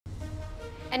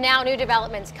And now new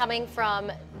developments coming from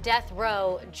death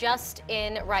row just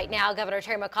in right now. Governor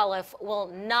Terry McAuliffe will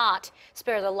not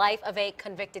spare the life of a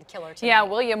convicted killer tonight. Yeah,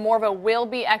 William Morva will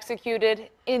be executed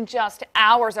in just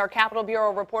hours. Our Capitol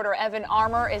Bureau reporter Evan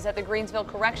Armour is at the Greensville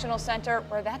Correctional Center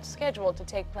where that's scheduled to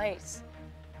take place.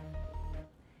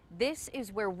 This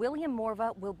is where William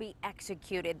Morva will be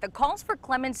executed. The calls for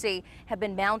clemency have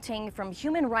been mounting from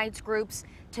human rights groups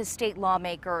to state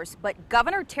lawmakers, but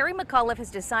Governor Terry McAuliffe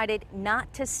has decided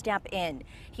not to step in.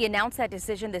 He announced that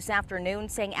decision this afternoon,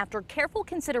 saying after careful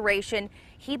consideration,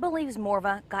 he believes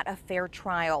Morva got a fair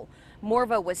trial.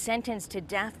 Morva was sentenced to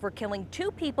death for killing 2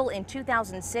 people in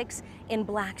 2006 in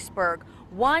Blacksburg.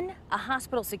 One, a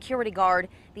hospital security guard,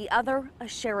 the other, a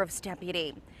sheriff's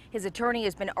deputy. His attorney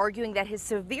has been arguing that his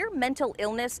severe mental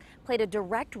illness played a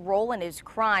direct role in his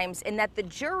crimes and that the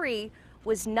jury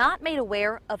was not made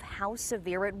aware of how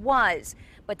severe it was.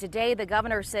 But today, the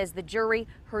governor says the jury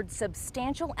heard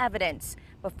substantial evidence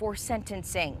before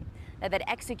sentencing. Now, that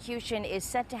execution is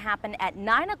set to happen at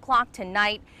 9 o'clock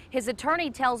tonight. His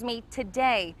attorney tells me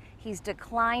today he's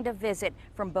declined a visit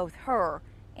from both her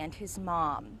and his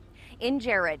mom. In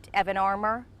Jarrett, Evan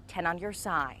Armour, 10 on your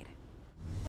side.